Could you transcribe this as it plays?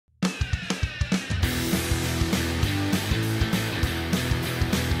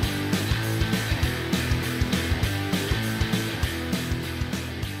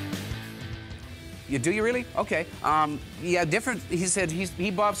You do you really? Okay. Yeah, different. He said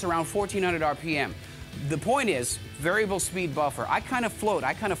he buffs around 1400 RPM. The point is, variable speed buffer. I kind of float,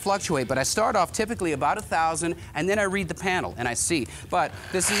 I kind of fluctuate, but I start off typically about 1,000, and then I read the panel and I see. But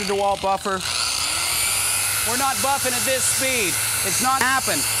this is a DeWalt buffer. We're not buffing at this speed. It's not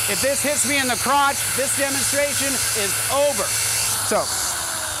happen. If this hits me in the crotch, this demonstration is over. So.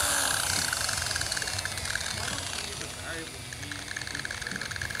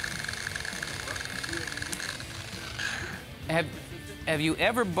 Have you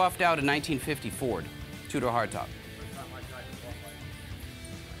ever buffed out a 1950 Ford two-door hardtop?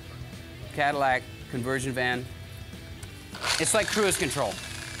 Cadillac conversion van. It's like cruise control.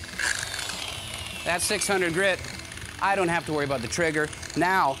 That's 600 grit. I don't have to worry about the trigger.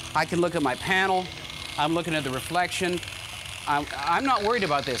 Now I can look at my panel. I'm looking at the reflection. I'm not worried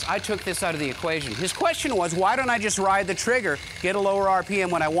about this. I took this out of the equation. His question was, why don't I just ride the trigger, get a lower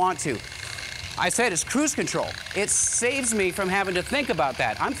RPM when I want to? I said it's cruise control. It saves me from having to think about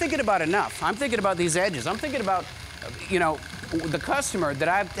that. I'm thinking about enough. I'm thinking about these edges. I'm thinking about, you know, the customer that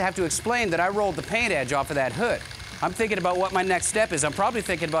I have to explain that I rolled the paint edge off of that hood. I'm thinking about what my next step is. I'm probably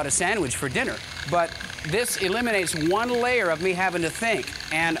thinking about a sandwich for dinner. But this eliminates one layer of me having to think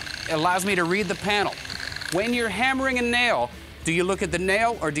and allows me to read the panel. When you're hammering a nail, do you look at the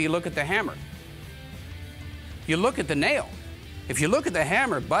nail or do you look at the hammer? You look at the nail. If you look at the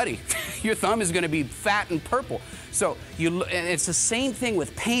hammer, buddy, your thumb is going to be fat and purple. So and it's the same thing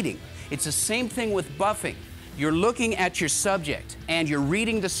with painting. It's the same thing with buffing. You're looking at your subject and you're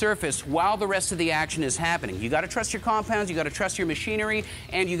reading the surface while the rest of the action is happening. You got to trust your compounds, you got to trust your machinery,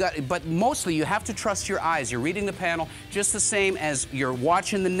 but mostly you have to trust your eyes. You're reading the panel just the same as you're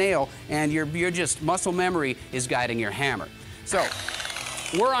watching the nail, and you're just muscle memory is guiding your hammer. So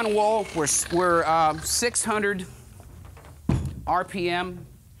we're on wool. We're 600 RPM.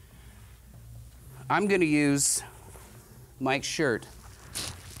 I'm going to use Mike's shirt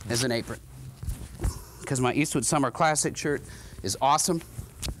as an apron because my Eastwood Summer Classic shirt is awesome.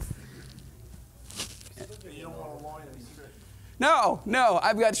 You don't want to line any straight. No,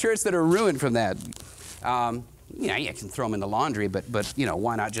 I've got shirts that are ruined from that. You know, you can throw them in the laundry, but you know,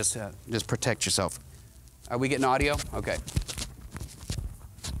 why not just protect yourself? Are we getting audio? Okay.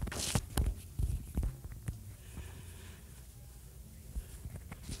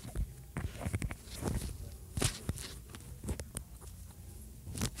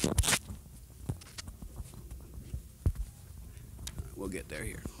 We'll get there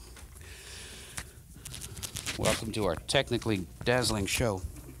here. Welcome to our technically dazzling show.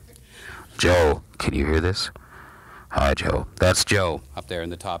 Joe, can you hear this? Hi, Joe. That's Joe up there in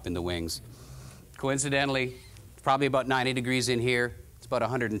the top in the wings. Coincidentally, it's probably about 90 degrees in here. It's about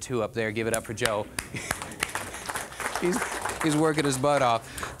 102 up there. Give it up for Joe. He's working his butt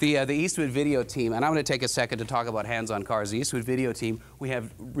off. The Eastwood video team, and I'm going to take a second to talk about hands-on cars. The Eastwood video team, we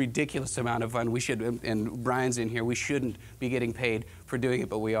have ridiculous amount of fun. We should, and Brian's in here, we shouldn't be getting paid for doing it,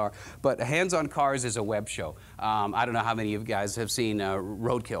 but we are. But Hands-on Cars is a web show. I don't know how many of you guys have seen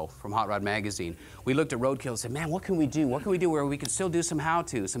Roadkill from Hot Rod Magazine. We looked at Roadkill and said, man, what can we do? What can we do where we can still do some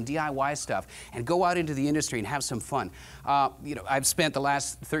how-to, some DIY stuff, and go out into the industry and have some fun? You know, I've spent the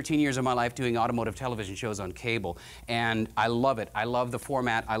last 13 years of my life doing automotive television shows on cable, and I love it. I love the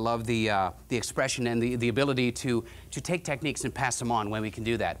format. I love the expression and the ability to take techniques and pass them on when we can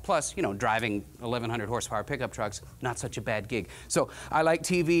do that. Plus, you know, driving 1,100 horsepower pickup trucks, not such a bad gig. So I like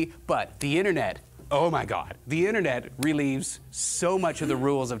TV, but the internet, oh my God, the internet relieves so much of the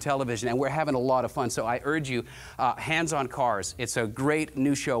rules of television, and we're having a lot of fun. So I urge you, Hands-on Cars. It's a great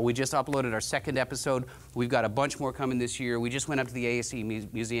new show. We just uploaded our second episode. We've got a bunch more coming this year. We just went up to the ASE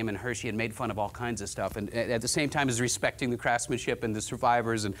Museum in Hershey and made fun of all kinds of stuff, and at the same time as respecting the craftsmanship and the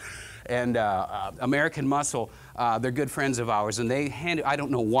survivors and American Muscle. They're good friends of ours, and they handed, I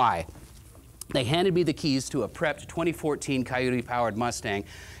don't know why, they handed me the keys to a prepped 2014 Coyote-powered Mustang,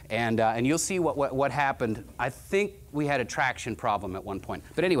 and you'll see what happened. I think we had a traction problem at one point.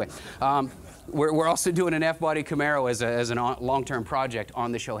 But anyway, we're also doing an F-body Camaro as a long-term project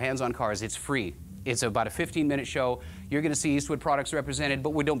on the show. Hands-on Cars, it's free. It's about a 15-minute show. You're going to see Eastwood products represented,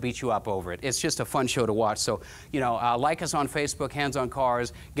 but we don't beat you up over it. It's just a fun show to watch. So, you know, like us on Facebook, Hands on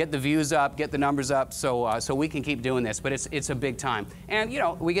Cars, get the views up, get the numbers up, so we can keep doing this. But it's a big time. And, you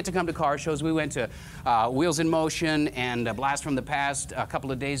know, we get to come to car shows. We went to Wheels in Motion and Blast from the Past a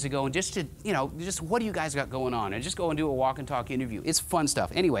couple of days ago, and just to, you know, just what do you guys got going on? And just go and do a walk and talk interview. It's fun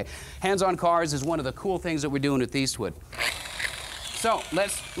stuff. Anyway, Hands on Cars is one of the cool things that we're doing with Eastwood. So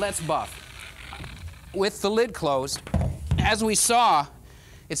let's buff. With the lid closed, as we saw,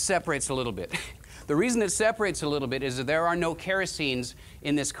 it separates a little bit. The reason it separates a little bit is that there are no kerosenes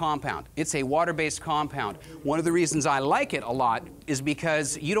in this compound. It's a water-based compound. One of the reasons I like it a lot is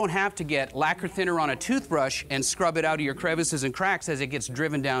because you don't have to get lacquer thinner on a toothbrush and scrub it out of your crevices and cracks as it gets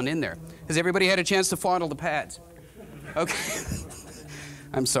driven down in there. Has everybody had a chance to fondle the pads? Okay.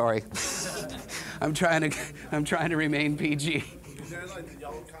 I'm sorry. I'm trying to remain PG. Is that like the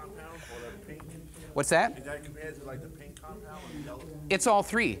yellow compound or the pink? What's that? Is that compared to like the pink compound or the yellow? It's all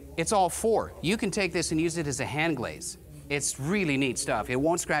three. It's all four. You can take this and use it as a hand glaze. It's really neat stuff. It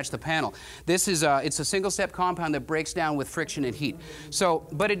won't scratch the panel. This is it's a single-step compound that breaks down with friction and heat. So,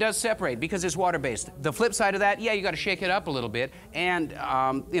 but it does separate because it's water-based. The flip side of that, yeah, you got to shake it up a little bit and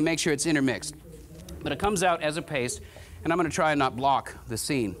make sure it's intermixed. But it comes out as a paste, and I'm going to try and not block the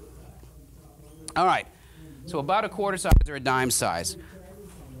scene. All right. So about a quarter size or a dime size.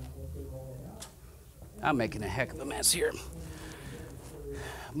 I'm making a heck of a mess here.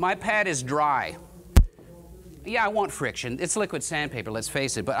 My pad is dry. Yeah, I want friction. It's liquid sandpaper, let's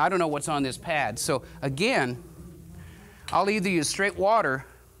face it, but I don't know what's on this pad. So again, I'll either use straight water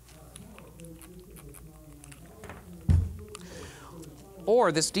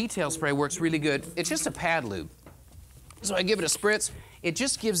or this detail spray works really good. It's just a pad lube. So I give it a spritz. It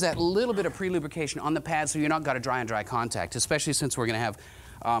just gives that little bit of pre-lubrication on the pad so you're not got a dry contact, especially since we're going to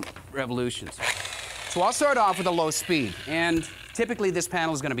have revolutions. So I'll start off with a low speed, and typically this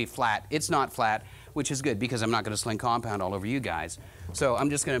panel is going to be flat. It's not flat, which is good because I'm not going to sling compound all over you guys. So I'm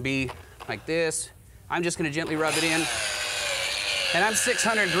just going to be like this. I'm just going to gently rub it in, and I'm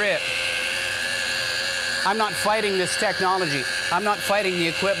 600 grit. I'm not fighting this technology. I'm not fighting the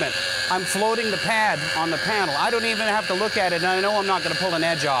equipment. I'm floating the pad on the panel. I don't even have to look at it, and I know I'm not going to pull an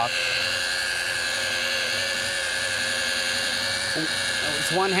edge off.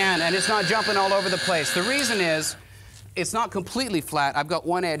 It's one hand, and it's not jumping all over the place. The reason is, it's not completely flat. I've got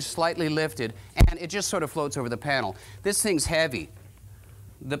one edge slightly lifted, and it just sort of floats over the panel. This thing's heavy.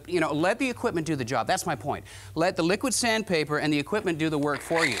 Let the equipment do the job. That's my point. Let the liquid sandpaper and the equipment do the work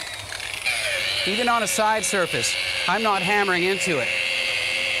for you. Even on a side surface, I'm not hammering into it.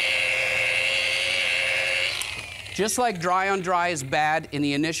 Just like dry on dry is bad in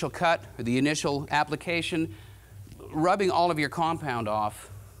the initial cut or the initial application, rubbing all of your compound off.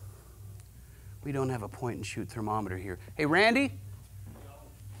 We don't have a point and shoot thermometer here. Hey, Randy?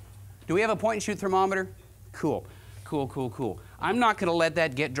 Do we have a point and shoot thermometer? Cool, cool, cool, cool. I'm not going to let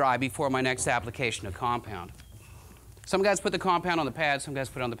that get dry before my next application of compound. Some guys put the compound on the pad, some guys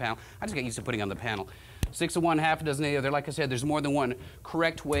put it on the panel. I just get used to putting it on the panel. 6 of one, half a dozen of the other. Like I said, there's more than one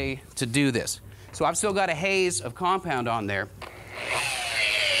correct way to do this. So I've still got a haze of compound on there.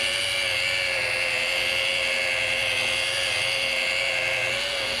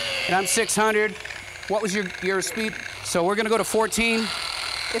 And I'm 600. What was your speed? So we're going to go to 14.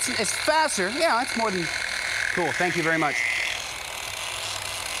 It's faster. Yeah, it's more than cool. Thank you very much.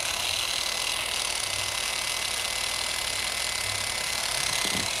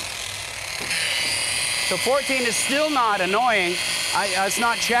 So 14 is still not annoying. It's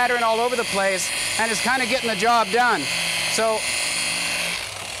not chattering all over the place, and it's kind of getting the job done. So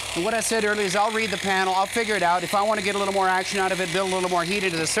what I said earlier is I'll read the panel, I'll figure it out. If I want to get a little more action out of it, build a little more heat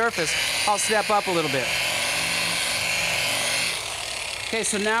into the surface, I'll step up a little bit. Okay,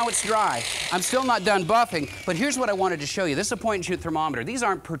 so now it's dry. I'm still not done buffing, but here's what I wanted to show you. This is a point-and-shoot thermometer. These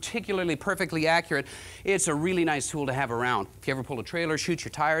aren't particularly perfectly accurate. It's a really nice tool to have around. If you ever pull a trailer, shoot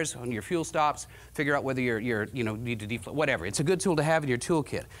your tires on your fuel stops, figure out whether you're need to deflate, whatever. It's a good tool to have in your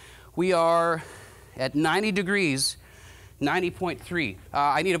toolkit. We are at 90 degrees, 90.3.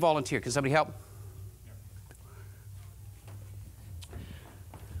 I need a volunteer. Can somebody help?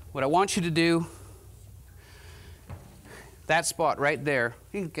 What I want you to do, that spot right there,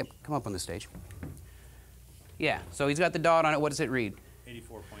 you can come up on the stage. Yeah, so he's got the dot on it. What does it read?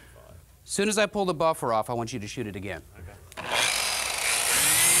 84.5. As soon as I pull the buffer off, I want you to shoot it again. Okay.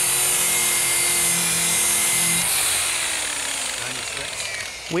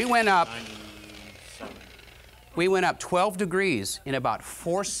 96. We went up. 97. We went up 12 degrees in about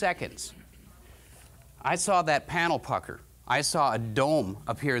 4 seconds. I saw that panel pucker. I saw a dome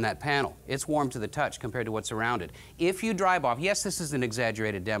appear in that panel. It's warm to the touch compared to what's around it. If you dry buff, yes, this is an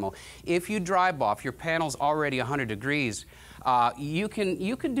exaggerated demo. If you dry buff, your panel's already 100 degrees. You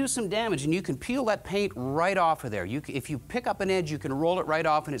can do some damage, and you can peel that paint right off of there. If you pick up an edge, you can roll it right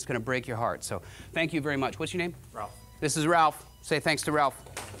off, and it's going to break your heart. So thank you very much. What's your name? Ralph. This is Ralph. Say thanks to Ralph.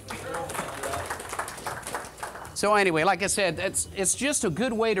 So anyway, like I said, it's just a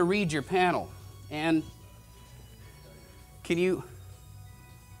good way to read your panel. And can you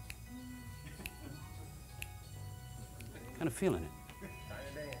kind of feeling it?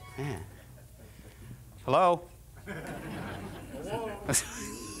 Yeah. Hello?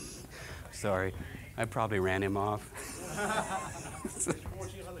 Sorry, I probably ran him off.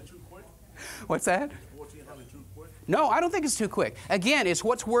 1400 too quick? What's that? 1400 too quick? No, I don't think it's too quick. Again, it's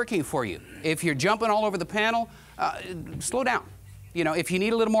what's working for you. If you're jumping all over the panel, slow down. You know, if you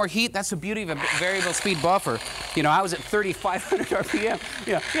need a little more heat, that's the beauty of a variable speed buffer. You know, I was at 3,500 RPM.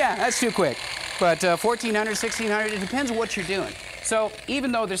 Yeah, that's too quick. But 1,400, 1,600, it depends on what you're doing. So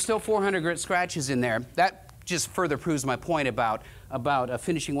even though there's still 400 grit scratches in there, that just further proves my point about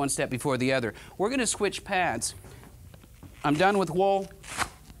finishing one step before the other. We're going to switch pads. I'm done with wool.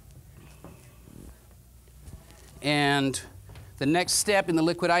 And the next step in the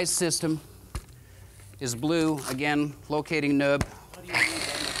liquid ice system is blue. Again, locating nub.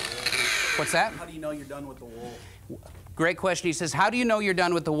 What's that? How do you know you're done with the wool? Great question. He says, how do you know you're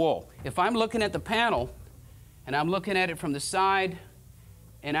done with the wool? If I'm looking at the panel and I'm looking at it from the side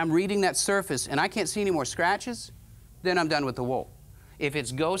and I'm reading that surface and I can't see any more scratches, then I'm done with the wool. If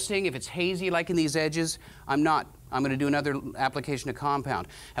it's ghosting, if it's hazy like in these edges, I'm not. I'm going to do another application of compound.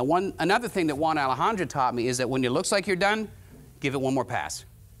 And another thing that Juan Alejandro taught me is that when it looks like you're done, give it one more pass.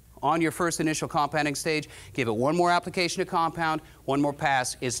 On your first initial compounding stage, give it one more application of compound, one more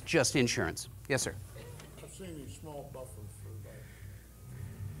pass. It's just insurance. Yes, sir? I've seen these small buffers for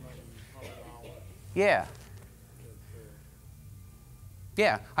like $100. Yeah.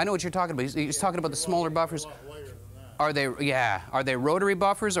 Yeah, I know what you're talking about. He's talking about the smaller buffers. A lot lighter than that. Are they, yeah, are they rotary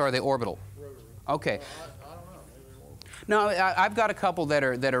buffers or are they orbital? Rotary. Okay. I don't know. Maybe No, I've got a couple that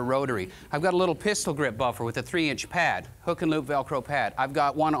are rotary. I've got a little pistol grip buffer with a 3-inch pad, hook and loop Velcro pad. I've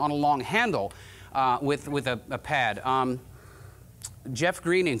got one on a long handle with a pad. Jeff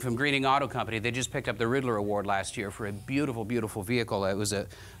Greening from Greening Auto Company, they just picked up the Riddler Award last year for a beautiful, beautiful vehicle. It was a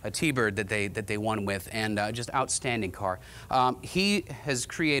T-Bird that they won with, and just outstanding car. He has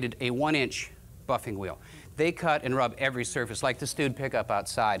created a 1-inch buffing wheel. They cut and rub every surface, like the Stewed pickup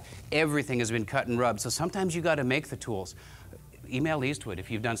outside. Everything has been cut and rubbed, so sometimes you got to make the tools. Email Eastwood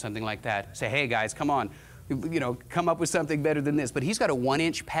if you've done something like that. Say, hey guys, come on, you know, come up with something better than this. But he's got a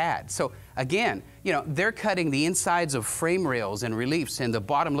 1-inch pad. So again, you know, they're cutting the insides of frame rails and reliefs, and the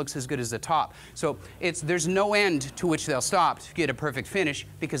bottom looks as good as the top. So there's no end to which they'll stop to get a perfect finish,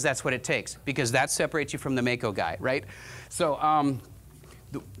 because that's what it takes, because that separates you from the Mako guy, right? So,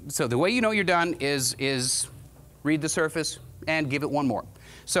 so the way you know you're done is read the surface and give it one more.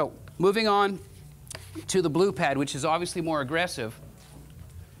 So moving on to the blue pad, which is obviously more aggressive.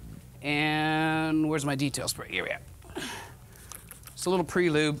 And where's my detail spray? Here we are. It's a little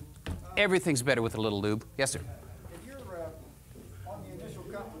pre-lube. Everything's better with a little lube. Yes, sir? If you're on the initial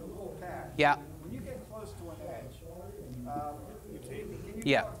cut with a full pad, Yeah. when you get close to an edge, can you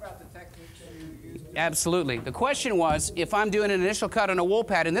Yeah. talk about the techniques you use? Absolutely. The question was, if I'm doing an initial cut on a wool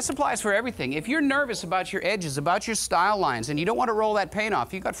pad, and this applies for everything, if you're nervous about your edges, about your style lines, and you don't want to roll that paint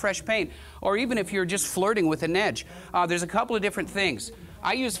off, you've got fresh paint, or even if you're just flirting with an edge, there's a couple of different things.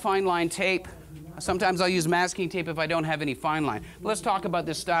 I use fine line tape. Sometimes I'll use masking tape if I don't have any fine line. But let's talk about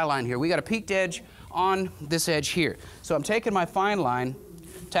this style line here. We got a peaked edge on this edge here. So I'm taking my fine line,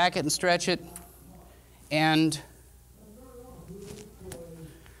 tack it and stretch it, and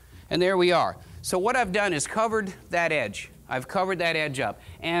there we are. So what I've done is covered that edge. I've covered that edge up.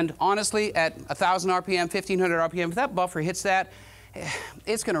 And honestly, at 1,000 RPM, 1,500 RPM, if that buffer hits that,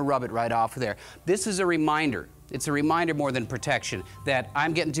 it's going to rub it right off there. This is a reminder. It's a reminder more than protection that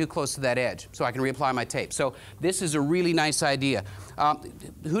I'm getting too close to that edge, so I can reapply my tape. So this is a really nice idea.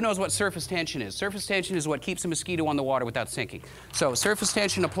 Who knows what surface tension is? Surface tension is what keeps a mosquito on the water without sinking. So surface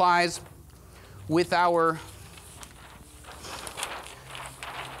tension applies with our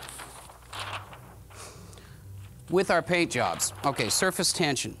paint jobs. Okay, surface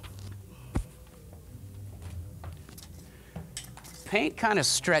tension. Paint kind of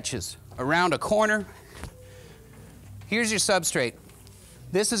stretches around a corner. Here's your substrate.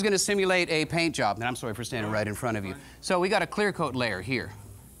 This is going to simulate a paint job. And I'm sorry for standing right in front of you. So we got a clear coat layer here.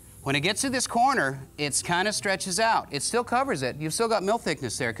 When it gets to this corner, it kind of stretches out. It still covers it. You've still got mill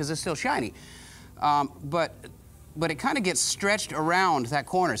thickness there because it's still shiny. But it kind of gets stretched around that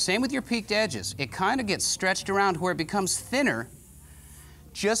corner. Same with your peaked edges. It kind of gets stretched around where it becomes thinner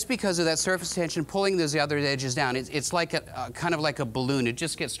just because of that surface tension pulling those other edges down. It's like kind of like a balloon. It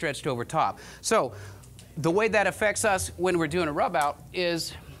just gets stretched over top. So the way that affects us when we're doing a rub out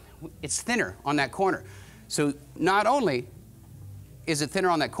is it's thinner on that corner. So not only is it thinner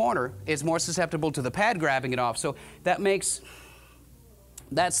on that corner, it's more susceptible to the pad grabbing it off. So that's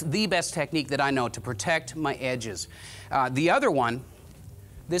the best technique that I know to protect my edges. The other one,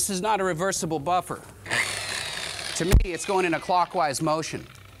 this is not a reversible buffer. To me, it's going in a clockwise motion.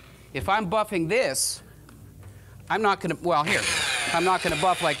 If I'm buffing this, I'm not going to, well, here, I'm not going to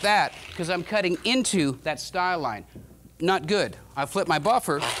buff like that because I'm cutting into that style line. Not good. I flip my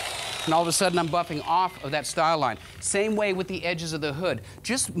buffer, and all of a sudden I'm buffing off of that style line. Same way with the edges of the hood.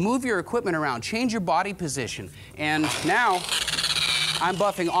 Just move your equipment around, change your body position, and now I'm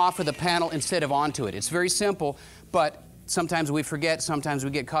buffing off of the panel instead of onto it. It's very simple, but sometimes we forget, sometimes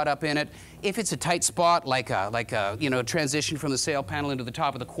we get caught up in it. If it's a tight spot, like a transition from the sail panel into the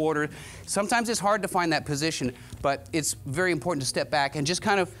top of the quarter, sometimes it's hard to find that position, but it's very important to step back and just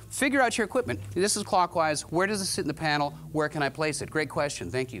kind of figure out your equipment. This is clockwise. Where does it sit in the panel? Where can I place it? Great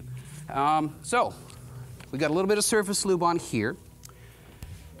question. Thank you. So we got a little bit of surface lube on here.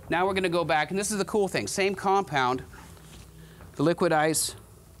 Now we're going to go back, and this is the cool thing. Same compound, the liquid ice,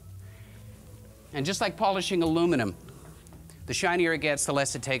 and just like polishing aluminum, the shinier it gets, the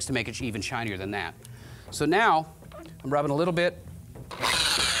less it takes to make it even shinier than that. So now, I'm rubbing a little bit.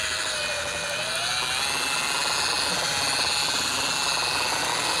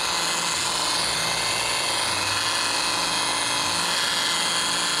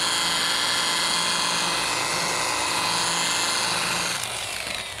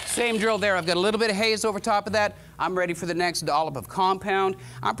 Same drill there. I've got a little bit of haze over top of that. I'm ready for the next dollop of compound.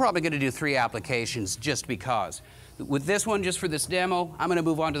 I'm probably going to do 3 applications just because. With this one, just for this demo, I'm going to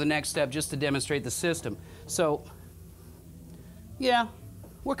move on to the next step just to demonstrate the system. So, yeah,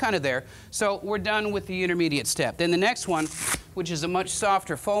 we're kind of there. So we're done with the intermediate step. Then the next one, which is a much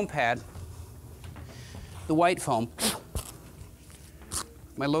softer foam pad, the white foam,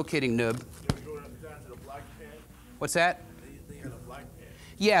 my locating nub. What's that?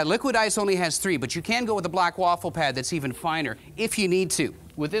 Yeah, liquid ice only has 3, but you can go with a black waffle pad that's even finer if you need to.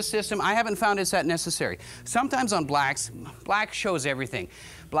 With this system, I haven't found it's that necessary. Sometimes on blacks, black shows everything.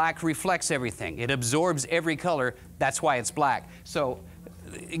 Black reflects everything. It absorbs every color. That's why it's black. So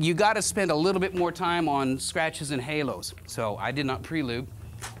you got to spend a little bit more time on scratches and halos. So I did not pre-lube.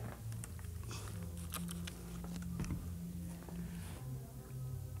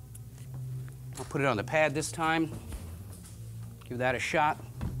 I'll put it on the pad this time. Give that a shot.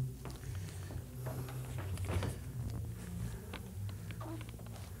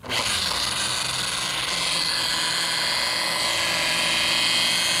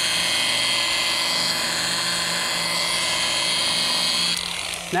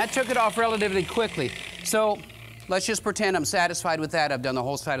 That took it off relatively quickly. So let's just pretend I'm satisfied with that. I've done the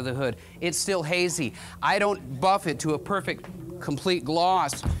whole side of the hood. It's still hazy. I don't buff it to a perfect, complete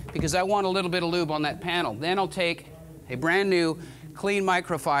gloss because I want a little bit of lube on that panel. Then I'll take a brand new clean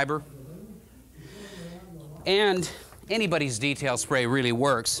microfiber, and anybody's detail spray really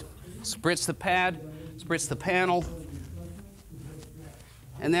works. Spritz the pad, spritz the panel,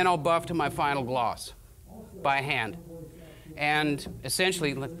 and then I'll buff to my final gloss by hand. And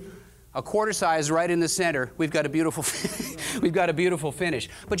essentially, a quarter size right in the center, we've got a beautiful we've got a beautiful finish.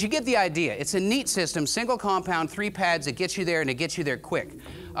 But you get the idea. It's a neat system, single compound, 3 pads. It gets you there, and it gets you there quick.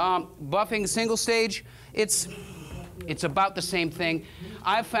 Buffing single stage, it's about the same thing.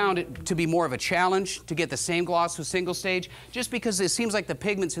 I've found it to be more of a challenge to get the same gloss with single stage, just because it seems like the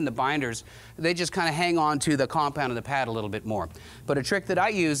pigments in the binders, they just kind of hang on to the compound of the pad a little bit more. But a trick that I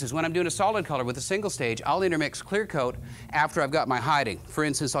use is when I'm doing a solid color with a single stage, I'll intermix clear coat after I've got my hiding. For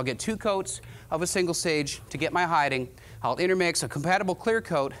instance, I'll get 2 coats of a single stage to get my hiding. I'll intermix a compatible clear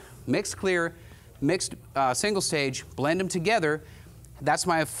coat, mixed clear, mixed single stage, blend them together. That's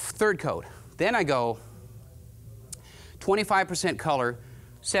my 3rd coat. Then I go 25% color,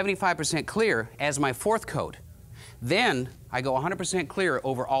 75% clear as my 4th coat. Then I go 100% clear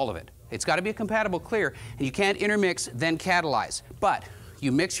over all of it. It's got to be a compatible clear, and you can't intermix, then catalyze. But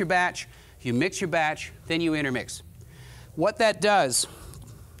you mix your batch, then you intermix. What that does,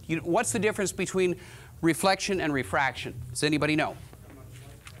 what's the difference between reflection and refraction? Does anybody know?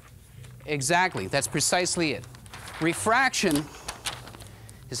 Exactly, that's precisely it. Refraction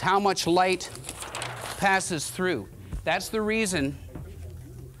is how much light passes through. That's the reason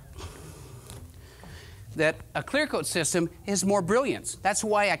that a clear coat system is more brilliance. That's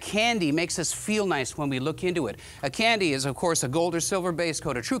why a candy makes us feel nice when we look into it. A candy is, of course, a gold or silver base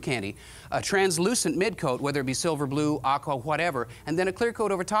coat, a true candy, a translucent mid coat, whether it be silver, blue, aqua, whatever, and then a clear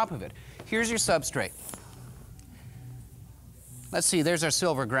coat over top of it. Here's your substrate. Let's see, there's our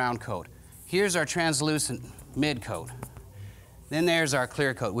silver ground coat. Here's our translucent mid coat. Then there's our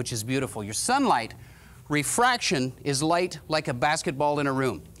clear coat, which is beautiful. Your sunlight, refraction is light like a basketball in a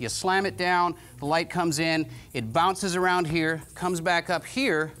room. You slam it down, the light comes in, it bounces around here, comes back up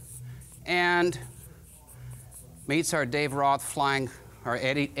here, and meets our Ed Roth flying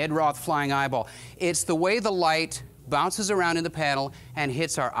eyeball. It's the way the light bounces around in the panel and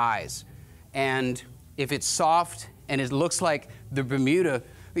hits our eyes. And if it's soft and it looks like the Bermuda,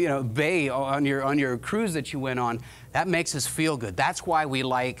 you know, Bay on your cruise that you went on, that makes us feel good. That's why we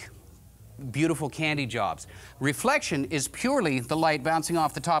like beautiful candy jobs. Reflection is purely the light bouncing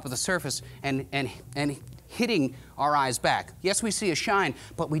off the top of the surface and hitting our eyes back. Yes, we see a shine,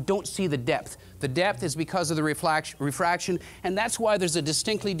 but we don't see the depth. The depth is because of the refraction, and that's why there's a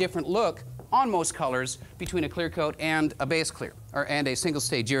distinctly different look on most colors between a clear coat and a base clear, and a single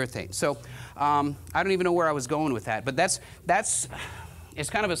stage urethane. So I don't even know where I was going with that, but it's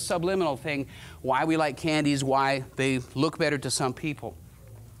kind of a subliminal thing, why we like candies, why they look better to some people.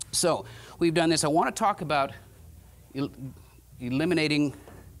 So we've done this. I want to talk about eliminating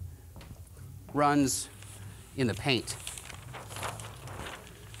runs in the paint.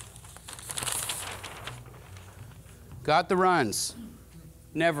 Got the runs.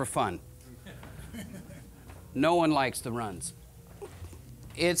 Never fun. No one likes the runs.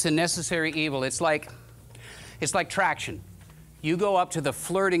 It's a necessary evil. It's like traction. You go up to the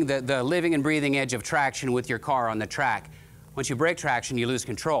flirting, the living and breathing edge of traction with your car on the track. Once you break traction, you lose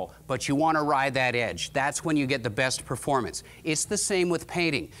control, but you want to ride that edge. That's when you get the best performance. It's the same with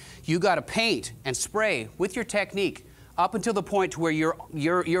painting. You got to paint and spray with your technique up until the point to where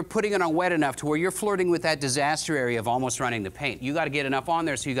you're putting it on wet enough to where you're flirting with that disaster area of almost running the paint. You got to get enough on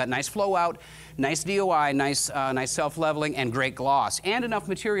there so you got nice flow out, nice DOI, nice self-leveling, and great gloss, and enough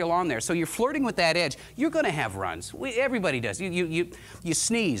material on there. So you're flirting with that edge. You're going to have runs. Everybody does. You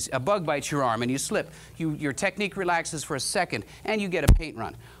sneeze, a bug bites your arm, and you slip. Your technique relaxes for a second, and you get a paint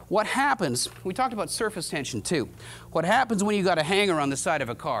run. What happens, we talked about surface tension too. What happens when you got a hanger on the side of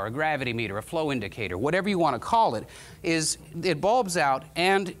a car, a gravity meter, a flow indicator, whatever you want to call it, is it bulbs out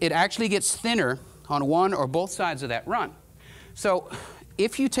and it actually gets thinner on one or both sides of that run. So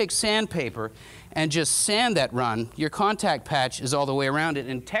if you take sandpaper and just sand that run, your contact patch is all the way around it,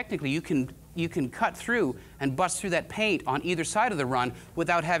 and technically you can cut through and bust through that paint on either side of the run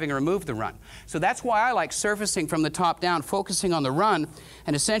without having to remove the run. So that's why I like surfacing from the top down, focusing on the run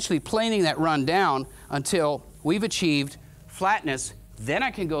and essentially planing that run down until we've achieved flatness. Then I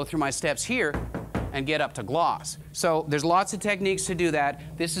can go through my steps here and get up to gloss. So there's lots of techniques to do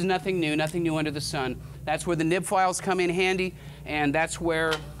that. This is nothing new under the sun. That's where the nib files come in handy, and that's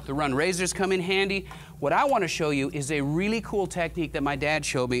where the run razors come in handy. What I want to show you is a really cool technique that my dad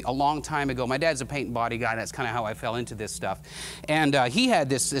showed me a long time ago. My dad's a paint and body guy, and that's kind of how I fell into this stuff. And he had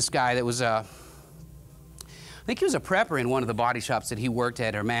this guy that was I think he was a prepper in one of the body shops that he worked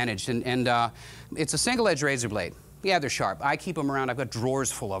at or managed, and it's a single-edge razor blade. Yeah, they're sharp. I keep them around. I've got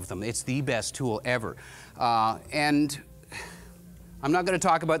drawers full of them. It's the best tool ever. And I'm not going to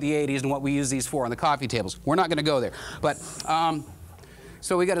talk about the 80s and what we use these for on the coffee tables. We're not going to go there. But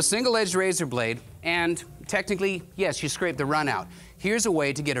so we got a single-edged razor blade, and technically, yes, you scrape the run out. Here's a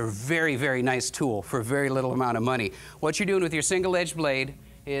way to get a very, very nice tool for a very little amount of money. What you're doing with your single-edged blade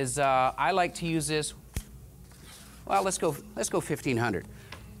is, I like to use this. Well, let's go 1,500.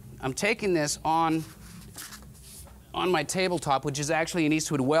 I'm taking this on my tabletop, which is actually an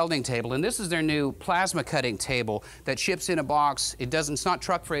Eastwood welding table, and this is their new plasma cutting table that ships in a box. It's not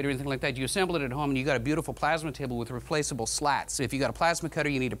truck freight or anything like that. You assemble it at home, and you got a beautiful plasma table with replaceable slats. So if you got a plasma cutter,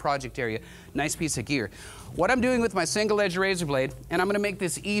 you need a project area, nice piece of gear. What I'm doing with my single-edge razor blade, and I'm going to make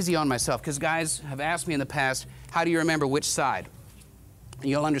this easy on myself because guys have asked me in the past, how do you remember which side? And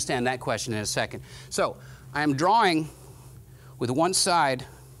you'll understand that question in a second. So I am drawing with one side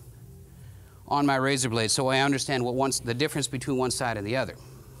on my razor blade so I understand the difference between one side and the other.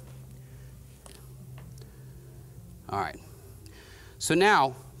 All right. So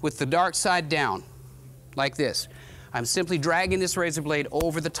now, with the dark side down, like this, I'm simply dragging this razor blade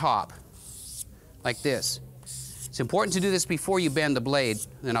over the top, like this. It's important to do this before you bend the blade,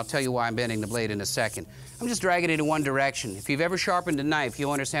 and I'll tell you why I'm bending the blade in a second. I'm just dragging it in one direction. If you've ever sharpened a knife,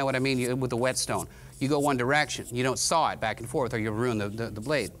 you'll understand what I mean with a whetstone. You go one direction. You don't saw it back and forth or you'll ruin the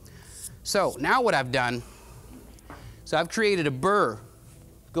blade. So now what I've done is I've created a burr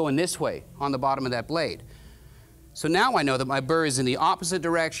going this way on the bottom of that blade. So now I know that my burr is in the opposite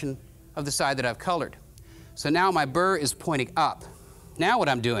direction of the side that I've colored. So now my burr is pointing up. Now what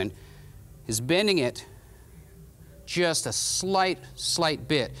I'm doing is bending it just a slight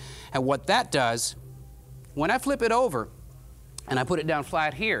bit. And what that does, when I flip it over and I put it down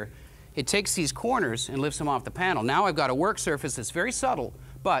flat here, it takes these corners and lifts them off the panel. Now I've got a work surface that's very subtle,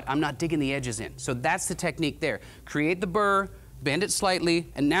 but I'm not digging the edges in. So that's the technique there. Create the burr, bend it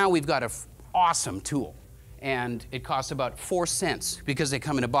slightly, and now we've got an awesome tool. And it costs about 4 cents because they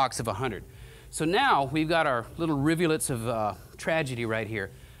come in a box of 100. So now we've got our little rivulets of tragedy right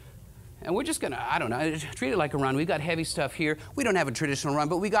here. And we're just gonna, I don't know, treat it like a run. We've got heavy stuff here. We don't have a traditional run,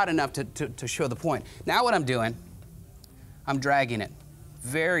 but we got enough to show the point. Now what I'm doing, I'm dragging it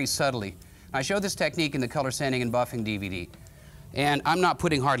very subtly. I show this technique in the color sanding and buffing DVD. And I'm not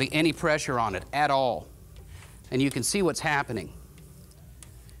putting hardly any pressure on it at all. And you can see what's happening.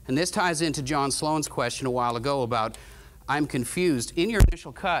 And this ties into John Sloan's question a while ago about, I'm confused. In your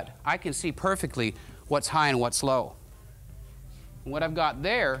initial cut, I can see perfectly what's high and what's low. And what I've got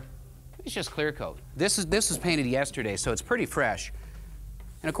there, it's just clear coat. This was painted yesterday, so it's pretty fresh.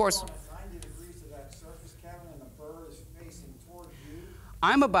 And of course, 90 degrees of that surface, Kevin, and the burr is facing toward you.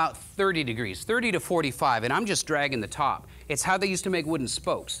 I'm about 30 degrees, 30 to 45, and I'm just dragging the top. It's how they used to make wooden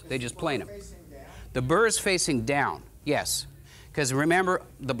spokes. They just plane them. The burr is facing down, yes. Because remember,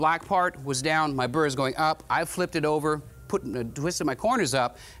 the black part was down, my burr is going up. I flipped it over, twisted my corners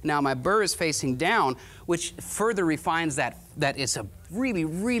up. Now my burr is facing down, which further refines that it's a really,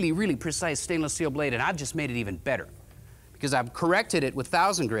 really, really precise stainless steel blade, and I've just made it even better. Because I've corrected it with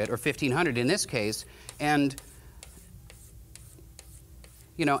 1000 grit, or 1500 in this case, and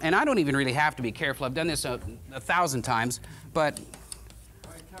you know, and I don't even really have to be careful. I've done this 1,000 times, but.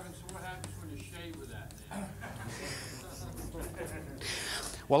 All right, Kevin, so what happens when you shave with that?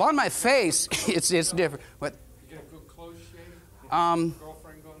 Well, on my face, it's different. What? You get a good close shave?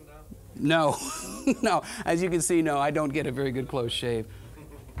 Girlfriend going down? No, no. As you can see, no, I don't get a very good close shave.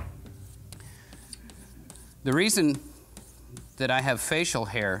 The reason that I have facial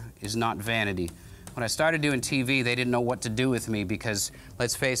hair is not vanity. When I started doing TV, they didn't know what to do with me because,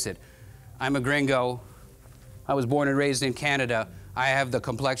 let's face it, I'm a gringo. I was born and raised in Canada. I have the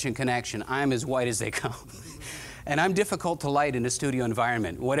complexion connection. I'm as white as they come. And I'm difficult to light in a studio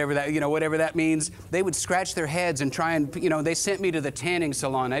environment, whatever that means. They would scratch their heads and try and, they sent me to the tanning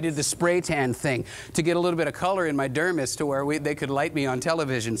salon. I did the spray tan thing to get a little bit of color in my dermis to where they could light me on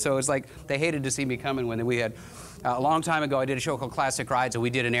television. So it's like they hated to see me coming when we had, a long time ago, I did a show called Classic Rides, and we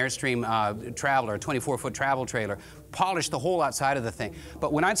did an Airstream Traveler, a 24-foot travel trailer, polished the whole outside of the thing.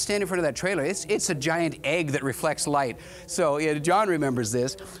 But when I'd stand in front of that trailer, it's a giant egg that reflects light. So yeah, John remembers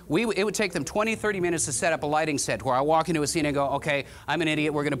this. It would take them 20, 30 minutes to set up a lighting set where I walk into a scene and go, okay, I'm an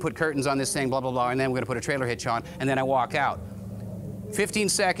idiot, we're going to put curtains on this thing, blah, blah, blah, and then we're going to put a trailer hitch on, and then I walk out. 15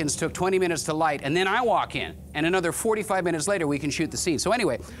 seconds took 20 minutes to light, and then I walk in, and another 45 minutes later we can shoot the scene. So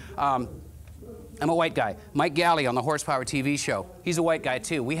anyway, I'm a white guy. Mike Galley on the Horsepower TV show. He's a white guy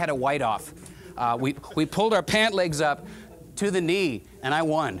too. We had a white off. We pulled our pant legs up to the knee, and I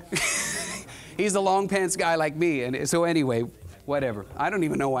won. He's the long pants guy like me, and so anyway, whatever. I don't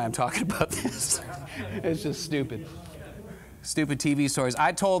even know why I'm talking about this. It's just stupid. Stupid TV stories.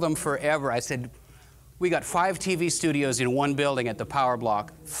 I told them forever, I said, we got 5 TV studios in one building at the Power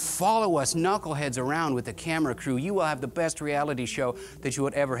Block. Follow us knuckleheads around with the camera crew. You will have the best reality show that you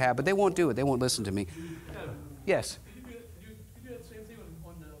would ever have. But they won't do it. They won't listen to me. Yes? Can you do that same thing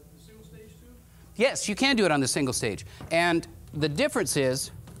on the single stage too? Yes, you can do it on the single stage. And the difference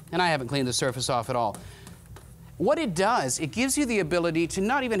is, and I haven't cleaned the surface off at all, what it does, it gives you the ability to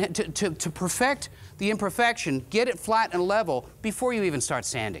not even, to perfect the imperfection, get it flat and level before you even start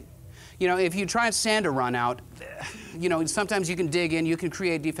sanding. If you try and sand a run out, sometimes you can dig in, you can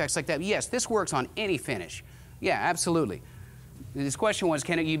create defects like that. Yes, this works on any finish. Yeah, absolutely. This question was,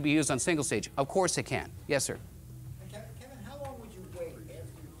 can it be used on single stage? Of course it can. Yes, sir. Kevin, how long would you wait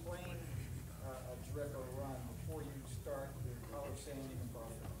after you plane a drip or run before you start your color sanding and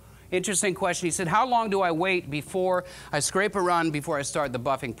buffing? Interesting question. He said, how long do I wait before I scrape a run before I start the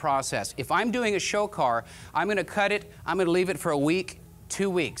buffing process? If I'm doing a show car, I'm going to cut it, I'm going to leave it for a week, 2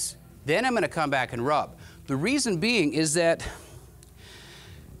 weeks. Then I'm going to come back and rub. The reason being is that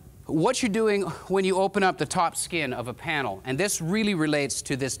what you're doing when you open up the top skin of a panel, and this really relates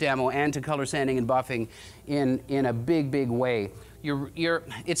to this demo and to color sanding and buffing in a big, big way,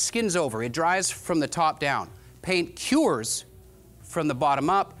 it skins over. It dries from the top down. Paint cures from the bottom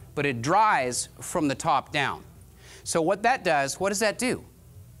up, but it dries from the top down. So what that does, what does that do?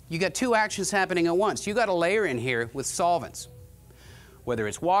 You got 2 actions happening at once. You got a layer in here with solvents. Whether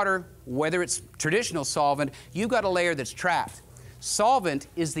it's water, whether it's traditional solvent, you've got a layer that's trapped. Solvent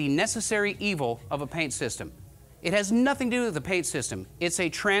is the necessary evil of a paint system. It has nothing to do with the paint system. It's a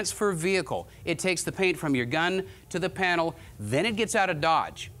transfer vehicle. It takes the paint from your gun to the panel, then it gets out of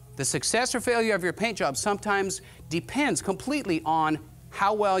Dodge. The success or failure of your paint job sometimes depends completely on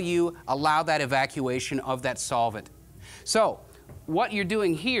how well you allow that evacuation of that solvent. So, what you're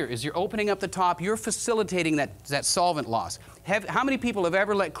doing here is you're opening up the top, you're facilitating that solvent loss. How many people have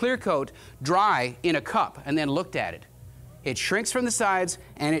ever let clear coat dry in a cup and then looked at it? It shrinks from the sides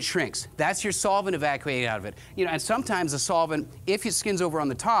and it shrinks. That's your solvent evacuating out of it. And sometimes the solvent, if it skins over on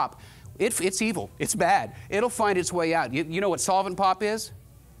the top, It's evil. It's bad. It'll find its way out. You know what solvent pop is?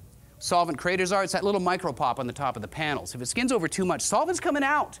 Solvent craters are? It's that little micro pop on the top of the panels. If it skins over too much, solvent's coming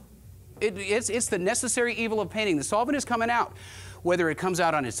out. It's the necessary evil of painting. The solvent is coming out. Whether it comes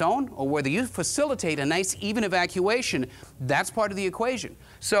out on its own or whether you facilitate a nice even evacuation, that's part of the equation.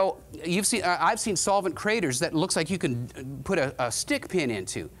 So I've seen solvent craters that looks like you can put a stick pin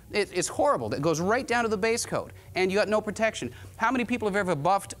into. It's horrible. That goes right down to the base coat, and you got no protection. How many people have ever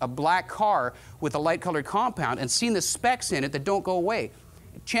buffed a black car with a light colored compound and seen the specks in it that don't go away?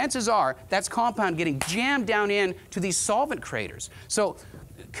 Chances are that's compound getting jammed down in to these solvent craters. So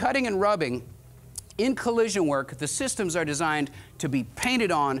cutting and rubbing, in collision work, the systems are designed to be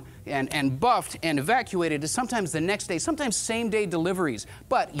painted on and buffed and evacuated sometimes the next day, sometimes same-day deliveries.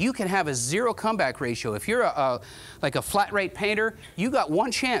 But you can have a zero comeback ratio. If you're like a flat-rate painter, you got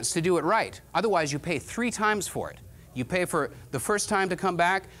one chance to do it right. Otherwise, you pay 3 times for it. You pay for the first time to come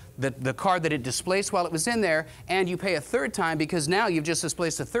back, the car that it displaced while it was in there, and you pay a 3rd time because now you've just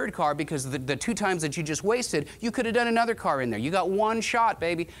displaced a 3rd car because the 2 times that you just wasted, you could have done another car in there. You got one shot,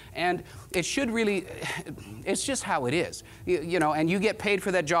 baby. And it should really, it's just how it is. You know, and you get paid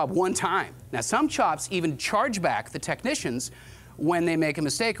for that job one time. Now, some shops even charge back the technicians when they make a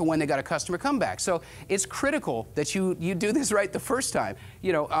mistake or when they got a customer comeback. So it's critical that you do this right the first time.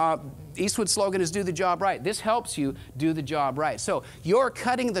 You know, Eastwood's slogan is do the job right. This helps you do the job right. So you're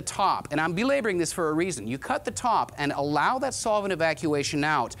cutting the top, and I'm belaboring this for a reason. You cut the top and allow that solvent evacuation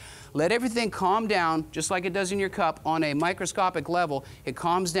out. Let everything calm down, just like it does in your cup, on a microscopic level. It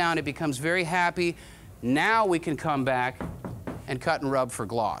calms down, it becomes very happy. Now we can come back and cut and rub for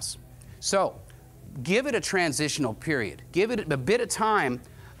gloss. So give it a transitional period. Give it a bit of time,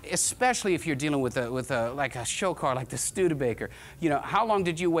 especially if you're dealing with like a show car like the Studebaker. You know, how long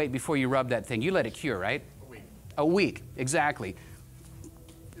did you wait before you rubbed that thing? You let it cure, right? A week. A week, exactly.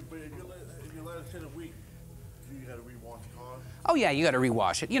 But if you let it sit a week, do you got to rewash the car? Oh yeah, you got to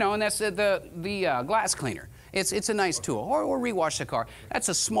rewash it. You know, and that's the glass cleaner. It's a nice tool. Or rewash the car. That's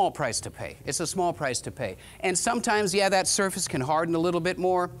a small price to pay. It's a small price to pay. And sometimes, yeah, that surface can harden a little bit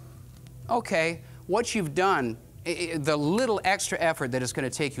more. Okay. What you've done, the little extra effort that it's going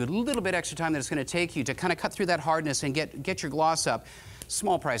to take you, a little bit extra time that it's going to take you to kind of cut through that hardness and get your gloss up,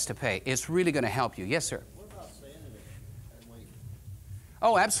 small price to pay. It's really going to help you. Yes, sir? What about sanding it and wait?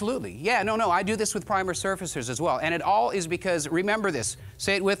 Oh, absolutely. Yeah, no, I do this with primer surfacers as well. And it all is because, remember this,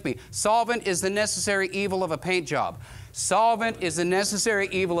 say it with me, solvent is the necessary evil of a paint job. Solvent is the necessary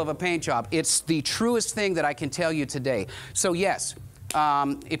evil of a paint job. It's the truest thing that I can tell you today. So yes,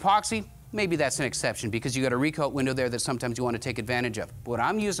 epoxy, maybe that's an exception because you got a recoat window there that sometimes you want to take advantage of. But when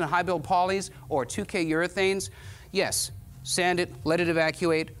I'm using high build polys or 2K urethanes, yes, sand it, let it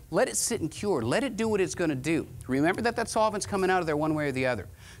evacuate, let it sit and cure, let it do what it's going to do. Remember that solvent's coming out of there one way or the other.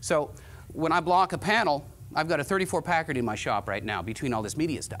 So when I block a panel, I've got a 34 Packard in my shop right now between all this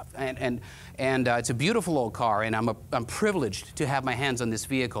media stuff. And it's a beautiful old car, and I'm privileged to have my hands on this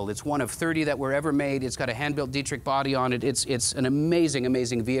vehicle. It's one of 30 that were ever made. It's got a hand-built Dietrich body on it. It's an amazing,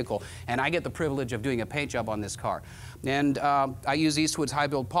 amazing vehicle. And I get the privilege of doing a paint job on this car. And I use Eastwood's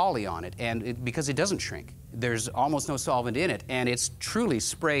high-build poly on it, and because it doesn't shrink. There's almost no solvent in it, and it's truly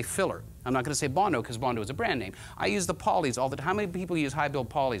spray filler. I'm not going to say Bondo because Bondo is a brand name. I use the polys all the time. How many people use high-build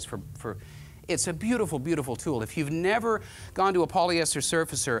polys for It's a beautiful, beautiful tool. If you've never gone to a polyester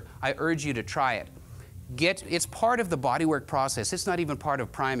surfacer, I urge you to try it. It's part of the bodywork process. It's not even part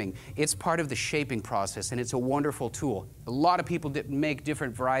of priming. It's part of the shaping process, and it's a wonderful tool. A lot of people make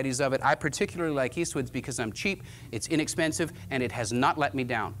different varieties of it. I particularly like Eastwood's because I'm cheap, it's inexpensive, and it has not let me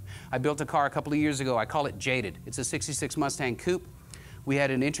down. I built a car a couple of years ago. I call it Jaded. It's a 66 Mustang Coupe. We had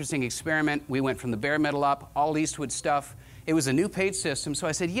an interesting experiment. We went from the bare metal up, all Eastwood stuff. It was a new paint system, so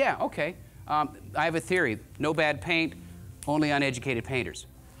I said, yeah, okay. I have a theory, no bad paint, only uneducated painters.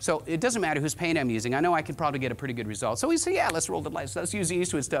 So it doesn't matter whose paint I'm using. I know I can probably get a pretty good result. So we say, yeah, let's roll the dice. Let's use the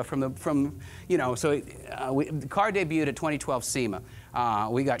Eastwood stuff the car debuted at 2012 SEMA.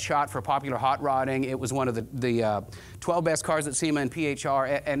 We got shot for popular hot rodding. It was one of the 12 best cars at SEMA and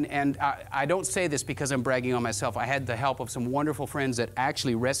PHR. And I don't say this because I'm bragging on myself. I had the help of some wonderful friends that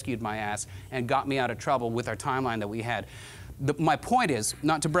actually rescued my ass and got me out of trouble with our timeline that we had. My point is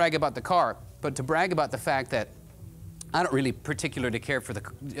not to brag about the car, but to brag about the fact that I don't really particularly take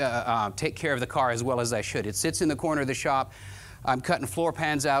care of the car as well as I should. It sits in the corner of the shop. I'm cutting floor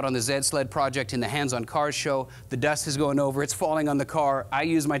pans out on the Z-Sled project in the Hands on Cars show. The dust is going over, it's falling on the car. I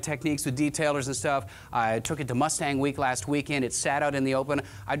use my techniques with detailers and stuff. I took it to Mustang Week last weekend. It sat out in the open.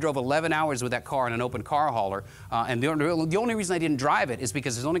 I drove 11 hours with that car in an open car hauler. And the only reason I didn't drive it is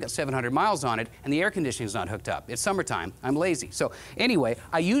because it's only got 700 miles on it and the air conditioning is not hooked up. It's summertime. I'm lazy. So anyway,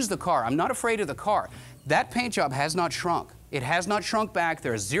 I use the car. I'm not afraid of the car. That paint job has not shrunk. It has not shrunk back.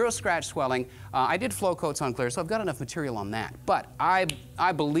 There is zero scratch swelling. I did flow coats on clear, so I've got enough material on that. But I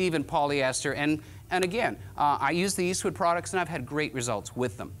believe in polyester, and again, I use the Eastwood products, and I've had great results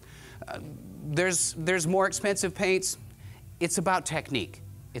with them. There's more expensive paints. It's about technique.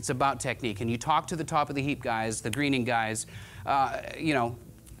 It's about technique. And you talk to the top of the heap guys, the greening guys, you know,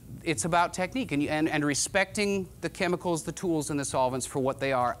 it's about technique and respecting the chemicals, the tools, and the solvents for what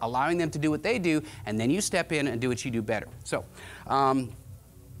they are, allowing them to do what they do, and then you step in and do what you do better. So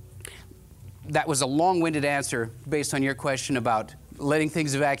that was a long-winded answer based on your question about letting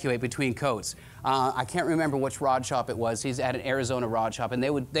things evacuate between coats. I can't remember which rod shop it was. He's at an Arizona rod shop, and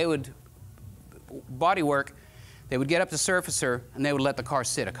they would body work. They would get up to surfacer, and they would let the car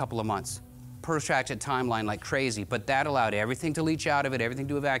sit a couple of months. Protracted timeline like crazy, but that allowed everything to leach out of it, everything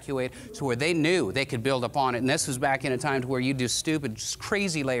to evacuate, to where they knew they could build up on it. And this was back in a time to where you do stupid, just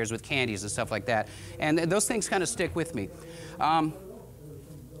crazy layers with candies and stuff like that. And those things kind of stick with me.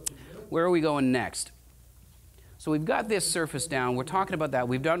 Where are we going next? So we've got this surface down. We're talking about that.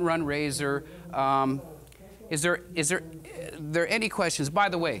 We've done run razor. Is there any questions? By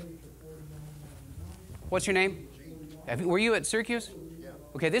the way, what's your name? Were you at Syracuse?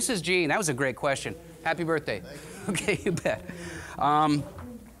 Okay, this is Gene. That was a great question. Happy birthday. Okay, you bet.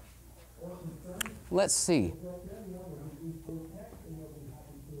 Let's see.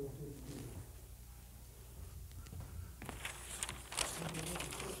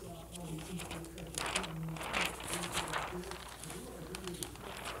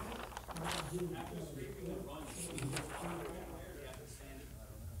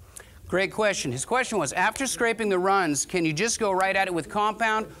 Great question. His question was, after scraping the runs, can you just go right at it with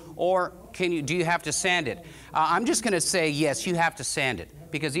compound, or do you have to sand it? I'm just going to say yes, you have to sand it,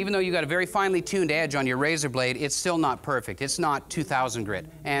 because even though you got a very finely tuned edge on your razor blade, it's still not perfect. It's not 2000 grit,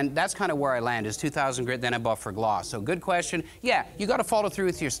 and that's kind of where I land, is 2000 grit, then I buff for gloss. So good question. Yeah, you got to follow through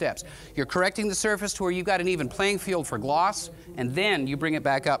with your steps. You're correcting the surface to where you've got an even playing field for gloss, and then you bring it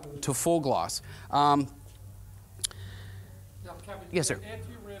back up to full gloss. Now, Kevin, yes, sir.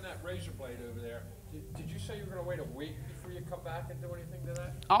 After you ran that razor blade over there, did you say you were going to wait a week before you come back and do anything to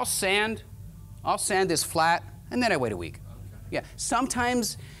that? I'll sand this flat, and then I wait a week. Okay. Yeah,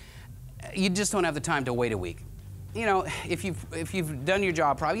 sometimes you just don't have the time to wait a week. You know, if you've done your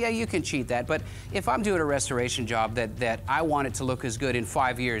job properly, yeah, you can cheat that. But if I'm doing a restoration job that I want it to look as good in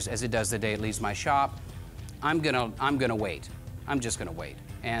 5 years as it does the day it leaves my shop, I'm gonna wait. I'm just gonna wait.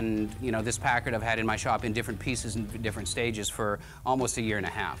 And you know, this Packard I've had in my shop in different pieces and different stages for almost a year and a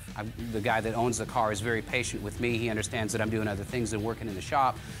half. The guy that owns the car is very patient with me. He understands that I'm doing other things than working in the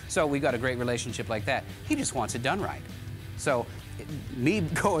shop. So we've got a great relationship like that. He just wants it done right. So me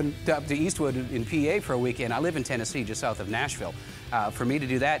going up to Eastwood in PA for a weekend, I live in Tennessee, just south of Nashville. For me to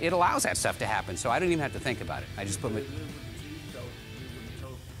do that, it allows that stuff to happen. So I don't even have to think about it. I just put my...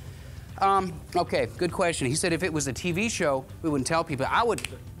 Okay, good question. He said if it was a TV show, we wouldn't tell people. I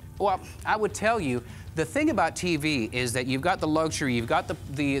would tell you, the thing about TV is that you've got the luxury, you've got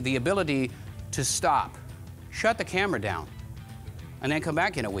the ability to stop, shut the camera down, and then come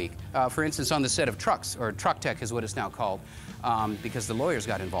back in a week. For instance, on the set of Trucks, or Truck Tech is what it's now called, because the lawyers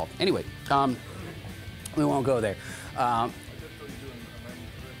got involved. Anyway, we won't go there.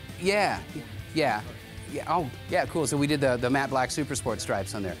 Yeah. Oh, yeah, cool. So we did the matte black Super Sport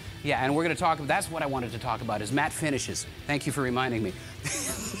stripes on there. Yeah, and we're going to talk, that's what I wanted to talk about, is matte finishes. Thank you for reminding me.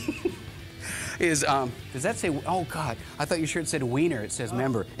 Does that say, oh God, I thought your shirt said wiener, it says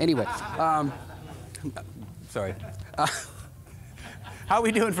member. Anyway, sorry. How are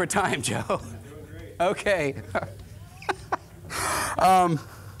we doing for time, Joe? Doing great. Okay.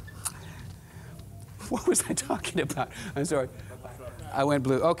 What was I talking about? I'm sorry. I went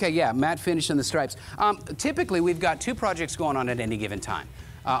blue. Okay, yeah, matte finish on the stripes. Typically, we've got 2 projects going on at any given time.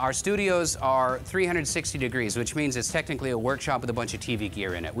 Our studios are 360 degrees, which means it's technically a workshop with a bunch of TV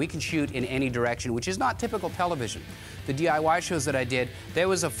gear in it. We can shoot in any direction, which is not typical television. The DIY shows that I did, there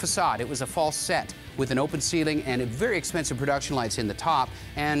was a facade. It was a false set with an open ceiling and very expensive production lights in the top,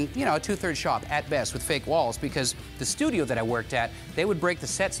 and, you know, a 2/3 shop at best with fake walls, because the studio that I worked at, they would break the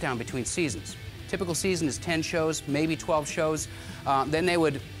sets down between seasons. Typical season is 10 shows, maybe 12 shows. Then they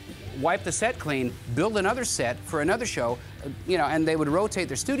would wipe the set clean, build another set for another show, you know, and they would rotate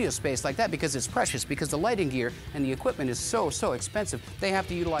their studio space like that because it's precious, because the lighting gear and the equipment is so expensive. They have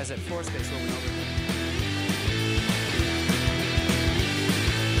to utilize that floor space over and over.